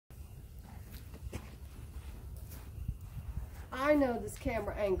I know this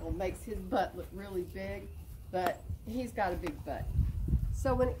camera angle makes his butt look really big, but he's got a big butt.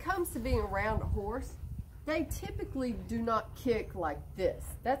 So when it comes to being around a horse, they typically do not kick like this.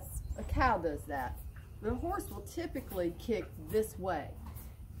 A cow does that. The horse will typically kick this way.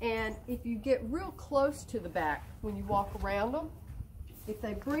 And if you get real close to the back when you walk around them, if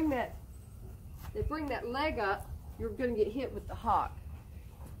they bring that leg up, you're going to get hit with the hock.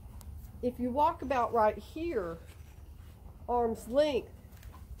 If you walk about right here, arm's length,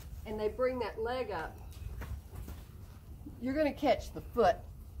 and they bring that leg up, you're going to catch the foot.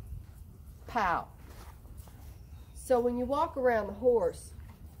 Pow. So when you walk around the horse,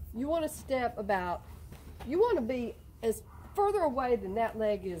 you want to step about, you want to be as further away than that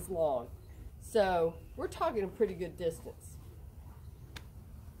leg is long. So we're talking a pretty good distance.